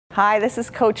Hi, this is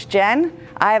Coach Jen.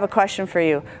 I have a question for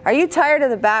you. Are you tired of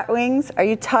the bat wings? Are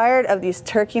you tired of these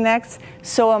turkey necks?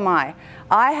 So am I.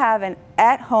 I have an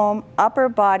at-home upper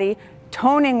body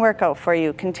toning workout for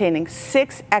you containing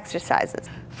 6 exercises.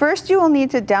 First, you will need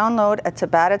to download a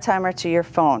Tabata timer to your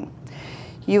phone.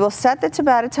 You will set the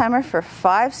Tabata timer for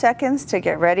 5 seconds to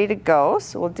get ready to go.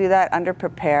 So we'll do that under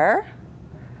prepare.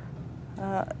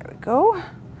 There we go.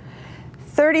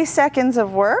 30 seconds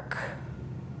of work.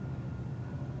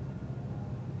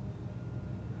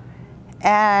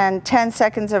 And 10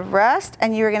 seconds of rest,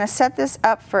 and you're going to set this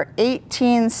up for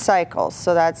 18 cycles,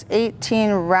 so that's 18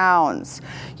 rounds.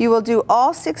 You will do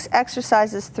all 6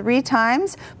 exercises 3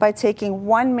 times by taking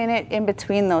 1 minute in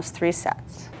between those 3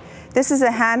 sets. This is a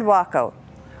hand walkout.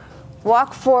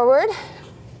 Walk forward,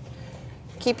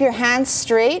 keep your hands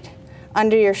straight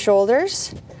under your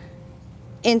shoulders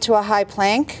into a high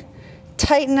plank.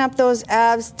 Tighten up those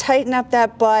abs, tighten up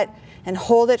that butt, and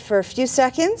hold it for a few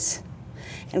seconds.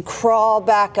 And crawl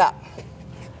back up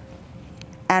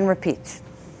and repeat.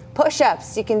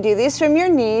 Push-ups, you can do these from your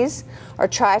knees or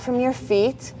try from your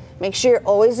feet. Make sure you're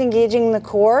always engaging the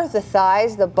core, the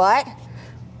thighs, the butt.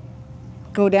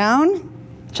 Go down,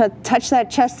 touch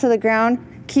that chest to the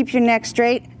ground, keep your neck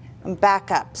straight, and back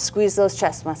up. Squeeze those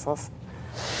chest muscles.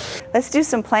 Let's do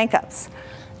some plank ups.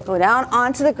 Go down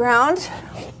onto the ground,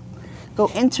 go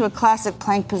into a classic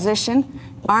plank position,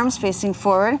 arms facing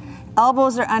forward.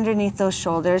 Elbows are underneath those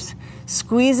shoulders.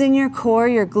 Squeeze in your core,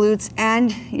 your glutes,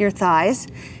 and your thighs,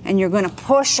 and you're going to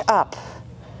push up.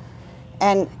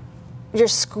 And you're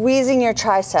squeezing your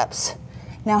triceps.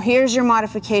 Now here's your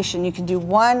modification. You can do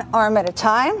 1 arm at a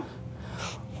time.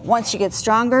 Once you get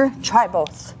stronger, try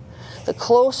both. The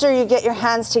closer you get your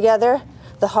hands together,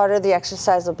 the harder the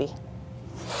exercise will be.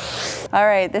 All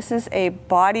right, this is a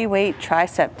body weight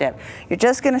tricep dip. You're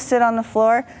just gonna sit on the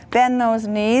floor, bend those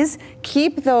knees,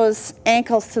 keep those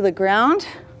ankles to the ground,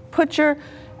 put your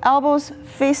elbows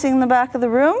facing the back of the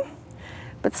room,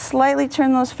 but slightly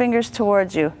turn those fingers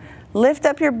towards you. Lift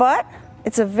up your butt,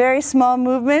 it's a very small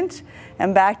movement,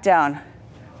 and back down.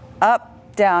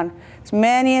 Up, down, as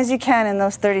many as you can in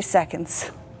those 30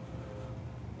 seconds.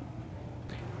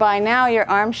 By now your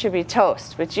arms should be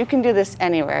toast, but you can do this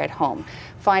anywhere at home.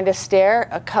 Find a stair,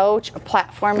 a couch, a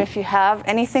platform if you have,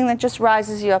 anything that just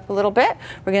rises you up a little bit.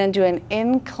 We're going to do an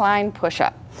incline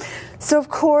push-up. So of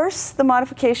course the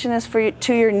modification is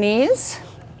to your knees,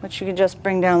 which you can just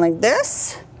bring down like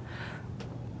this.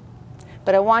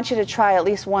 But I want you to try at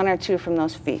least 1 or 2 from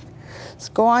those feet.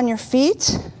 So go on your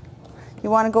feet.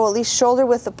 You want to go at least shoulder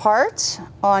width apart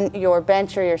on your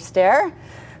bench or your stair.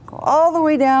 Go all the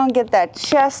way down, get that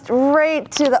chest right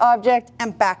to the object,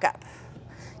 and back up.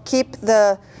 Keep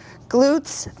the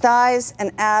glutes, thighs,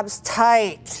 and abs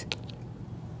tight.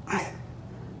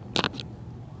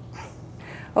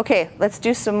 Okay, let's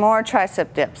do some more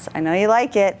tricep dips. I know you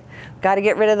like it. Got to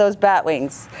get rid of those bat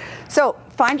wings. So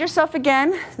find yourself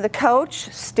again, the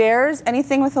couch, stairs,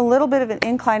 anything with a little bit of an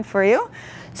incline for you.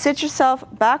 Sit yourself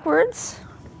backwards,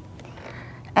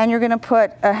 and you're going to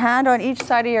put a hand on each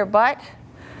side of your butt.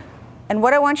 And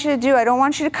what I want you to do, I don't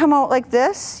want you to come out like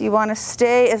this. You want to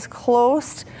stay as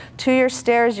close to your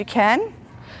stair as you can.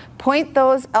 Point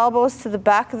those elbows to the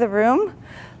back of the room.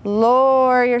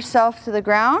 Lower yourself to the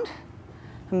ground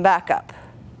and back up.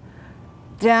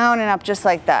 Down and up just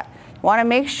like that. You want to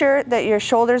make sure that your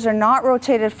shoulders are not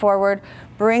rotated forward.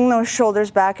 Bring those shoulders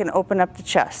back and open up the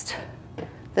chest.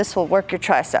 This will work your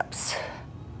triceps.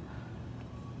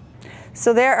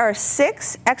 So there are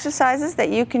 6 exercises that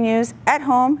you can use at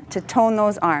home to tone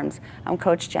those arms. I'm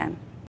Coach Jen.